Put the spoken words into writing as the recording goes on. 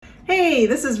Hey,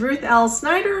 this is Ruth L.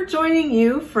 Snyder joining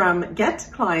you from Get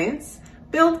Clients,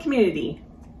 Build Community.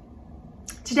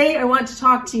 Today I want to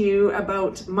talk to you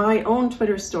about my own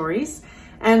Twitter stories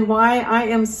and why I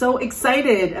am so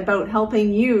excited about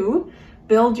helping you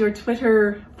build your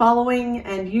Twitter following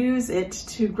and use it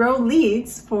to grow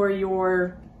leads for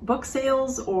your book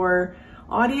sales or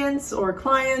audience or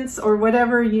clients or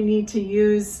whatever you need to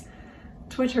use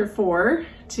Twitter for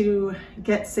to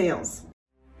get sales.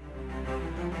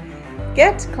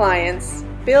 Get Clients,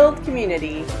 Build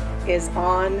Community is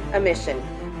on a mission.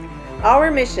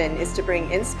 Our mission is to bring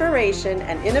inspiration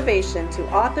and innovation to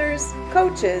authors,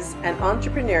 coaches, and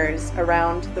entrepreneurs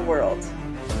around the world.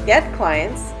 Get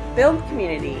Clients, Build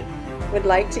Community would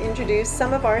like to introduce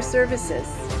some of our services.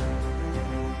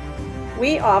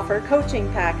 We offer coaching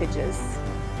packages,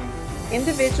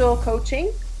 individual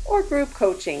coaching or group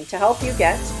coaching to help you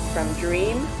get from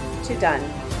dream to done.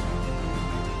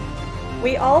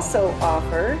 We also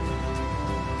offer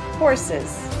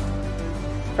courses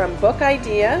from book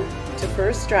idea to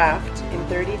first draft in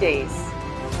 30 days.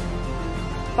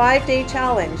 5-day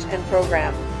challenge and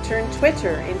program. Turn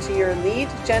Twitter into your lead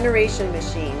generation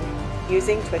machine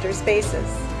using Twitter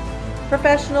Spaces.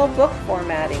 Professional book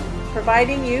formatting,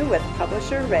 providing you with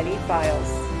publisher-ready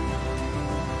files.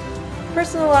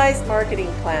 Personalized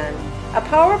marketing plan, a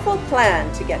powerful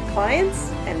plan to get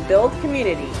clients and build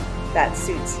community that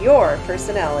suits your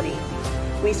personality.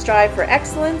 We strive for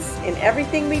excellence in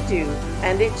everything we do,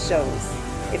 and it shows.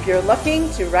 If you're looking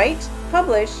to write,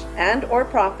 publish, and/or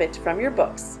profit from your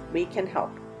books, we can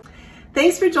help.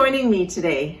 Thanks for joining me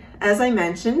today. As I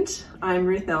mentioned, I'm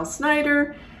Ruth L.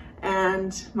 Snyder,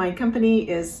 and my company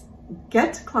is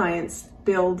Get Clients,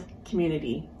 Build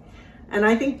Community. And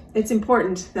I think it's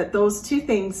important that those two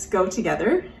things go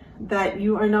together, that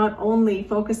you are not only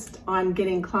focused on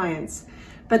getting clients,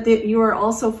 but that you are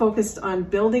also focused on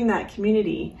building that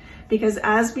community, because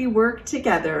as we work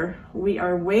together, we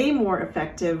are way more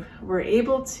effective. We're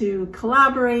able to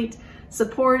collaborate,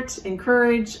 support,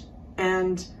 encourage,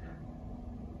 and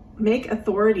make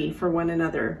authority for one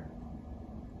another.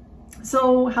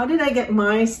 So how did I get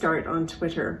my start on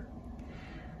Twitter?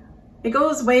 It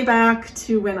goes way back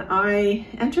to when I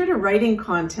entered a writing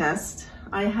contest.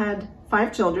 I had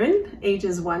 5 children,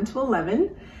 ages 1 to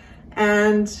 11,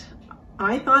 and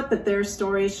I thought that their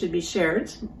stories should be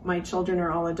shared. My children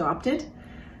are all adopted.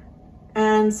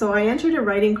 And so I entered a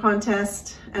writing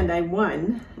contest and I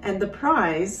won. And the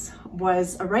prize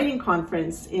was a writing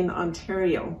conference in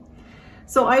Ontario.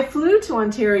 So I flew to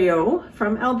Ontario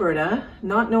from Alberta,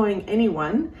 not knowing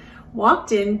anyone,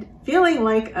 walked in feeling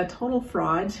like a total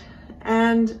fraud,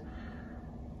 and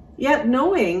yet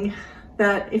knowing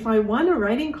that if I won a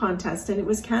writing contest, and it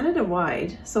was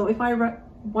Canada-wide, so if I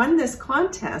won this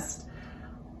contest,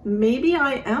 maybe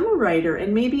I am a writer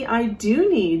and maybe I do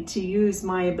need to use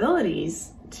my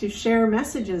abilities to share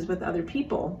messages with other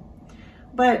people.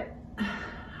 But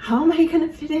how am I going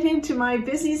to fit it into my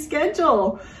busy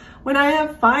schedule when I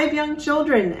have 5 young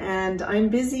children and I'm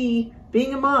busy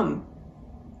being a mom?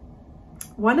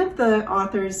 One of the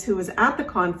authors who was at the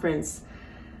conference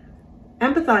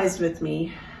empathized with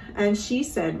me, and she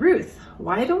said, "Ruth,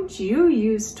 why don't you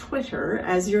use Twitter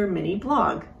as your mini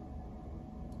blog?"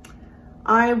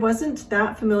 I wasn't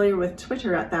that familiar with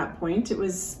Twitter at that point. It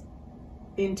was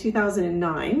in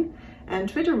 2009, and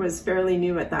Twitter was fairly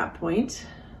new at that point.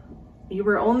 You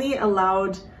were only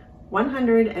allowed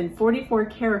 144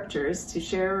 characters to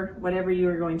share whatever you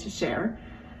were going to share.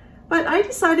 But I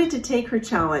decided to take her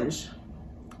challenge,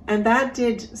 and that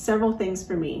did several things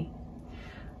for me.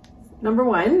 Number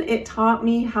one, it taught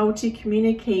me how to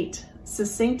communicate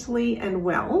succinctly and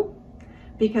well,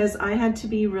 because I had to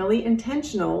be really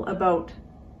intentional about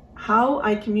how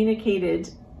I communicated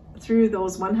through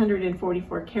those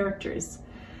 144 characters.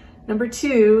 Number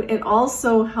two, it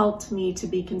also helped me to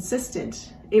be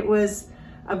consistent. It was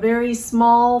a very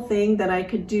small thing that I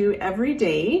could do every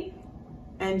day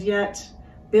and yet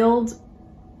build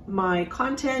my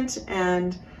content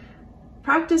and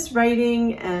practice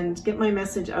writing and get my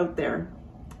message out there.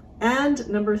 And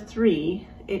number three,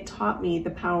 it taught me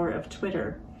the power of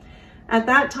Twitter. At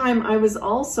that time, I was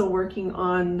also working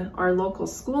on our local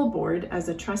school board as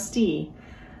a trustee,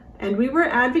 and we were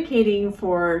advocating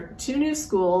for 2 new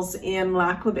schools in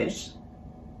Lac La Biche.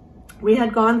 We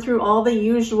had gone through all the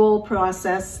usual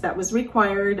process that was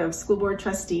required of school board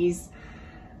trustees.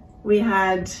 We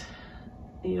had,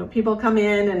 people come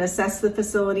in and assess the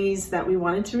facilities that we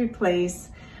wanted to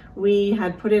replace. We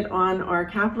had put it on our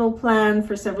capital plan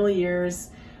for several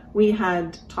years. We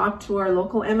had talked to our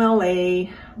local MLA.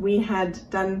 We had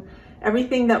done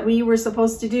everything that we were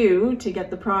supposed to do to get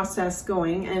the process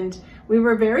going, and We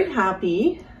were very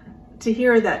happy to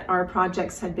hear that our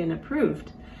projects had been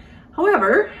approved.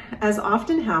 However, as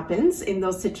often happens in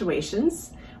those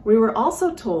situations, we were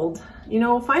also told,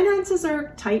 finances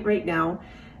are tight right now.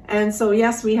 And so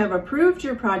yes, we have approved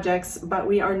your projects, but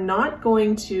we are not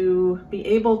going to be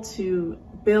able to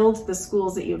build the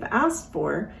schools that you've asked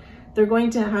for. They're going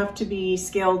to have to be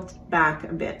scaled back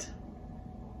a bit.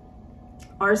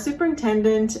 Our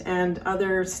superintendent and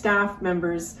other staff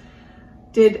members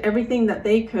did everything that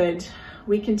they could.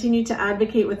 We continued to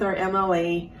advocate with our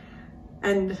MLA.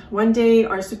 And one day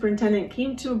our superintendent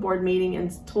came to a board meeting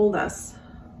and told us,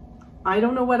 I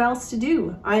don't know what else to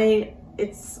do.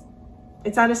 It's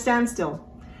at a standstill.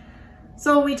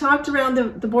 So we talked around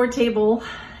the board table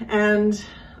and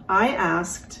I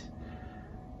asked,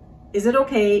 is it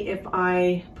okay if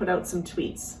I put out some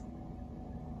tweets?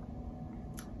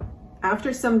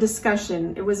 After some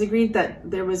discussion, it was agreed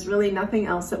that there was really nothing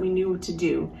else that we knew to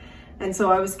do. And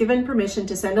so I was given permission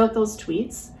to send out those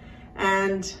tweets.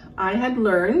 And I had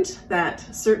learned that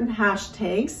certain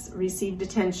hashtags received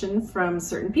attention from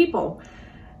certain people.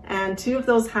 And two of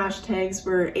those hashtags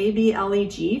were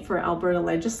ABLEG for Alberta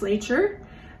Legislature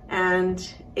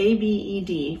and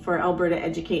ABED for Alberta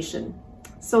Education.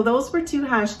 So those were two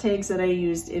hashtags that I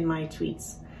used in my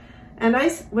tweets. And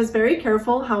I was very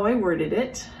careful how I worded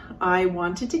it. I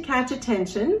wanted to catch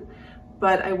attention,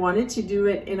 but I wanted to do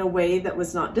it in a way that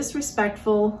was not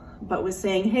disrespectful, but was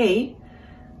saying, hey,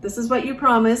 this is what you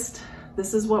promised.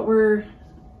 This is what we're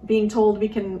being told we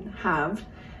can have.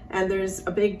 And there's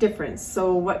a big difference.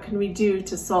 So what can we do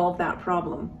to solve that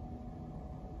problem?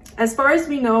 As far as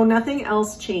we know, nothing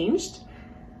else changed.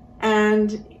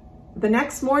 And the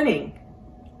next morning,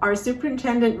 our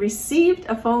superintendent received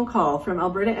a phone call from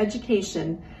Alberta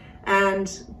Education,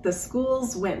 and the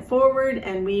schools went forward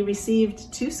and we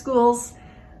received 2 schools,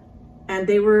 and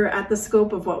they were at the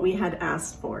scope of what we had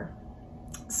asked for.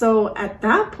 So at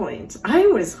that point, I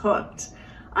was hooked.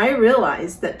 I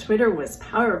realized that Twitter was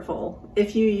powerful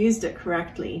if you used it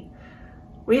correctly.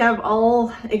 We have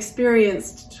all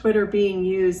experienced Twitter being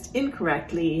used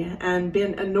incorrectly and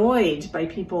been annoyed by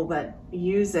people that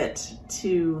use it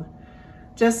to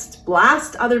just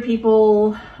blast other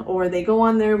people, or they go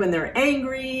on there when they're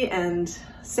angry and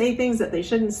say things that they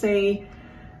shouldn't say.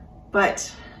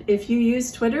 But if you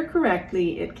use Twitter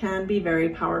correctly, it can be very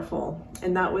powerful.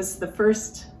 And that was the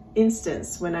first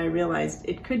instance when I realized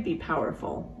it could be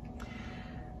powerful.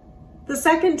 The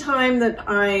second time that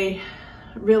I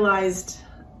realized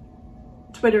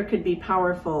Twitter could be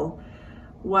powerful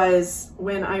was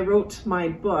when I wrote my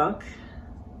book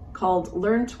called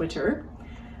Learn Twitter.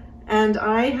 And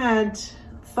I had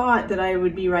thought that I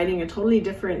would be writing a totally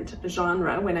different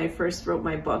genre when I first wrote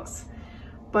my books.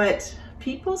 But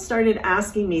people started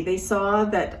asking me, they saw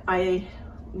that I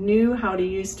knew how to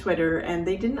use Twitter and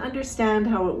they didn't understand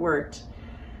how it worked.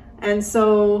 And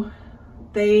so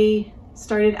they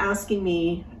started asking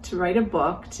me to write a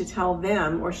book to tell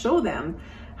them or show them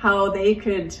how they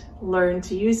could learn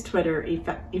to use Twitter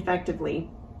effectively.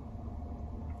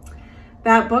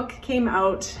 That book came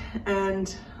out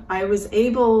and I was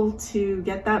able to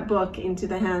get that book into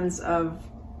the hands of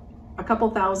a couple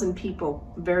thousand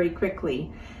people very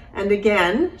quickly. And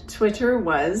again, Twitter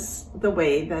was the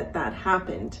way that that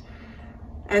happened.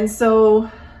 And so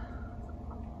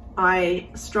I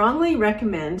strongly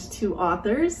recommend to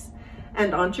authors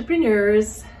and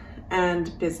entrepreneurs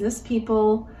and business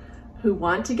people who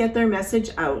want to get their message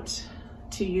out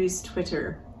to use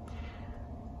Twitter.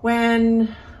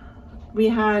 When we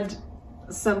had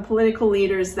some political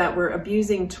leaders that were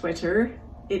abusing Twitter,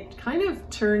 it kind of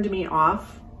turned me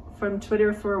off from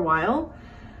Twitter for a while,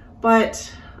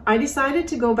 but I decided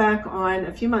to go back on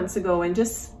a few months ago and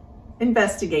just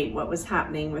investigate what was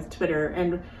happening with Twitter.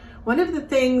 And one of the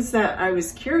things that I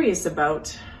was curious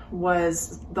about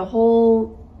was the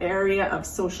whole area of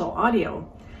social audio.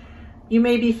 You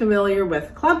may be familiar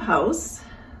with Clubhouse.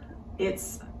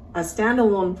 It's a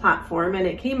standalone platform and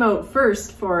it came out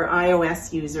first for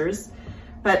iOS users,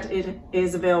 but it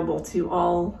is available to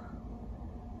all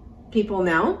people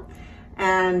now.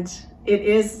 And it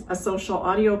is a social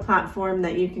audio platform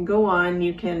that you can go on,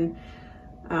 you can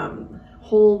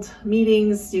hold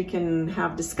meetings, you can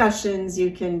have discussions,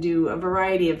 you can do a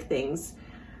variety of things.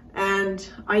 And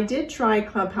I did try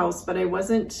Clubhouse, but I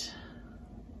wasn't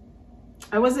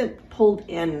pulled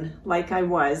in like I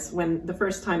was when the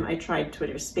first time I tried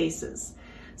Twitter Spaces.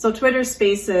 So Twitter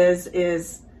Spaces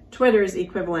is Twitter's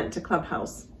equivalent to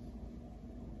Clubhouse.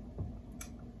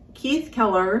 Keith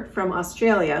Keller from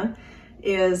Australia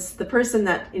is the person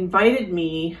that invited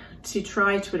me to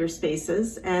try Twitter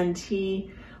Spaces, and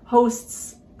he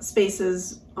hosts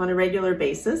spaces on a regular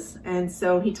basis. And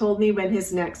so he told me when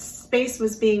his next space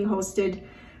was being hosted,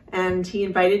 and he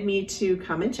invited me to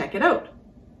come and check it out.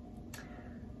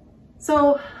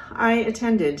 So I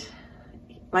attended.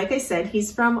 Like I said,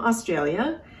 he's from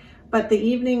Australia, but the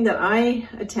evening that I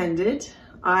attended,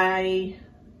 I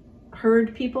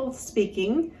heard people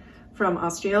speaking from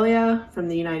Australia, from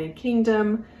the United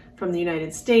Kingdom, from the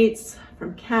United States,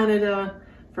 from Canada,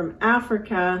 from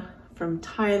Africa, from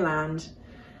Thailand,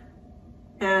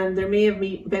 and there may have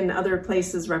been other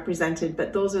places represented,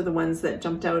 but those are the ones that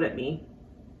jumped out at me.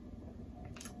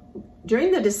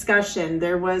 During the discussion,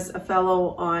 there was a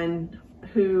fellow on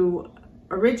who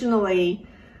originally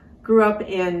grew up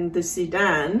in the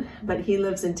Sudan, but he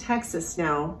lives in Texas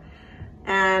now.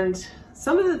 And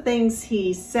some of the things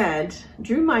he said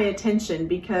drew my attention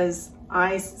because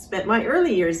I spent my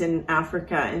early years in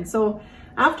Africa. And so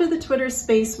after the Twitter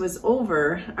space was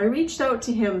over, I reached out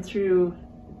to him through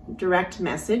direct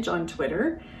message on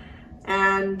Twitter,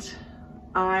 and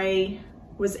I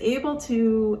was able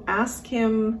to ask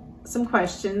him some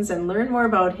questions and learn more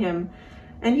about him.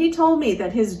 And he told me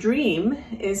that his dream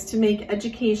is to make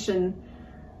education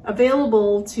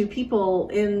available to people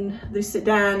in the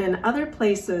Sudan and other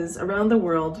places around the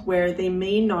world where they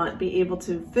may not be able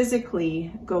to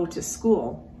physically go to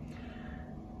school.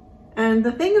 And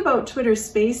the thing about Twitter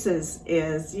Spaces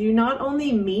is you not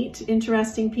only meet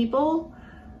interesting people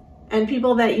and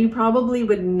people that you probably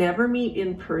would never meet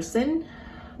in person,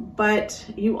 but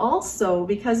you also,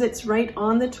 because it's right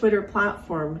on the Twitter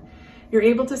platform, you're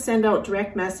able to send out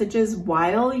direct messages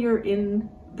while you're in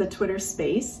the Twitter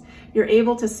space. You're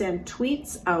able to send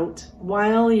tweets out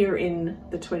while you're in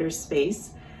the Twitter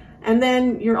space. And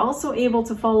then you're also able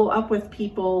to follow up with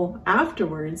people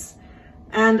afterwards.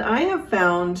 And I have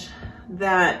found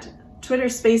that Twitter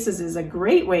Spaces is a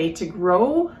great way to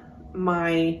grow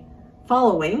my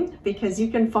following, because you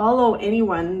can follow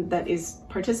anyone that is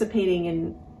participating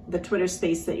in the Twitter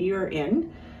space that you're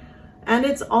in. And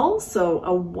it's also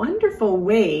a wonderful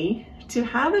way to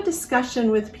have a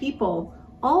discussion with people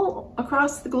all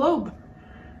across the globe.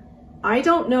 I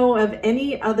don't know of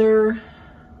any other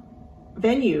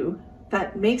venue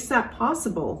that makes that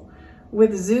possible.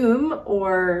 With Zoom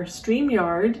or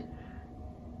StreamYard,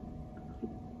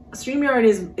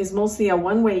 StreamYard is mostly a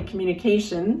one-way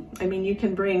communication. I mean, you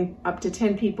can bring up to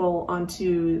 10 people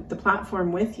onto the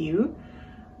platform with you.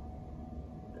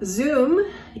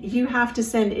 Zoom, you have to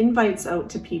send invites out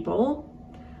to people.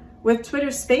 With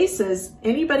Twitter Spaces,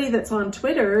 anybody that's on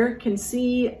Twitter can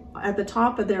see at the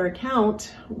top of their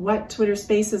account what Twitter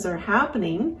Spaces are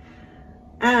happening.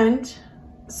 And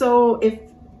so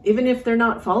even if they're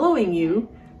not following you,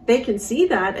 they can see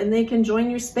that and they can join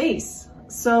your space.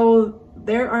 So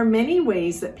there are many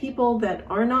ways that people that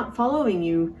are not following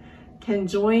you can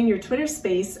join your Twitter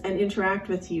space and interact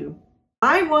with you.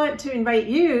 I want to invite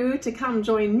you to come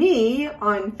join me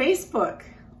on Facebook,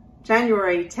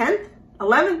 January 10th,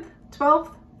 11th,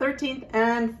 12th, 13th,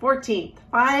 and 14th,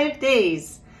 5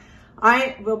 days.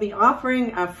 I will be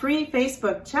offering a free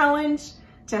Facebook challenge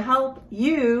to help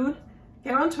you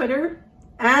get on Twitter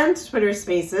and Twitter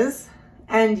Spaces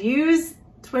and use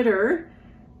Twitter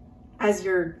as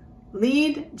your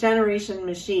lead generation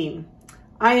machine.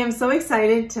 I am so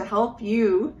excited to help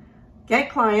you get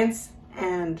clients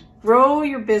and grow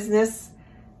your business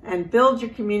and build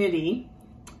your community.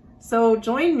 So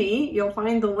join me. You'll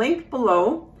find the link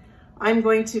below. I'm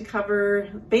going to cover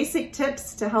basic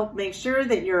tips to help make sure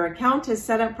that your account is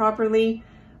set up properly.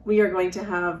 We are going to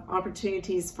have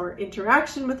opportunities for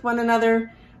interaction with one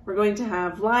another. We're going to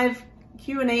have live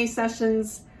Q&A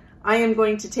sessions. I am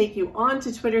going to take you on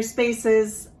to Twitter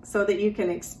Spaces so that you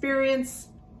can experience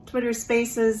Twitter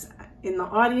Spaces in the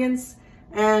audience.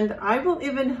 And I will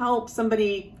even help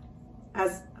somebody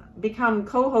become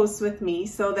co-hosts with me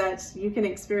so that you can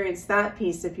experience that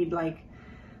piece if you'd like.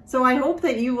 So I hope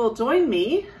that you will join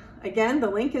me. Again, the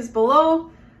link is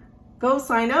below. Go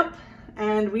sign up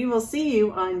and we will see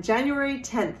you on January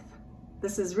 10th.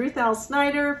 This is Ruth L.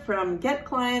 Snyder from Get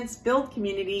Clients, Build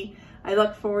Community. I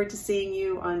look forward to seeing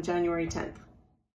you on January 10th.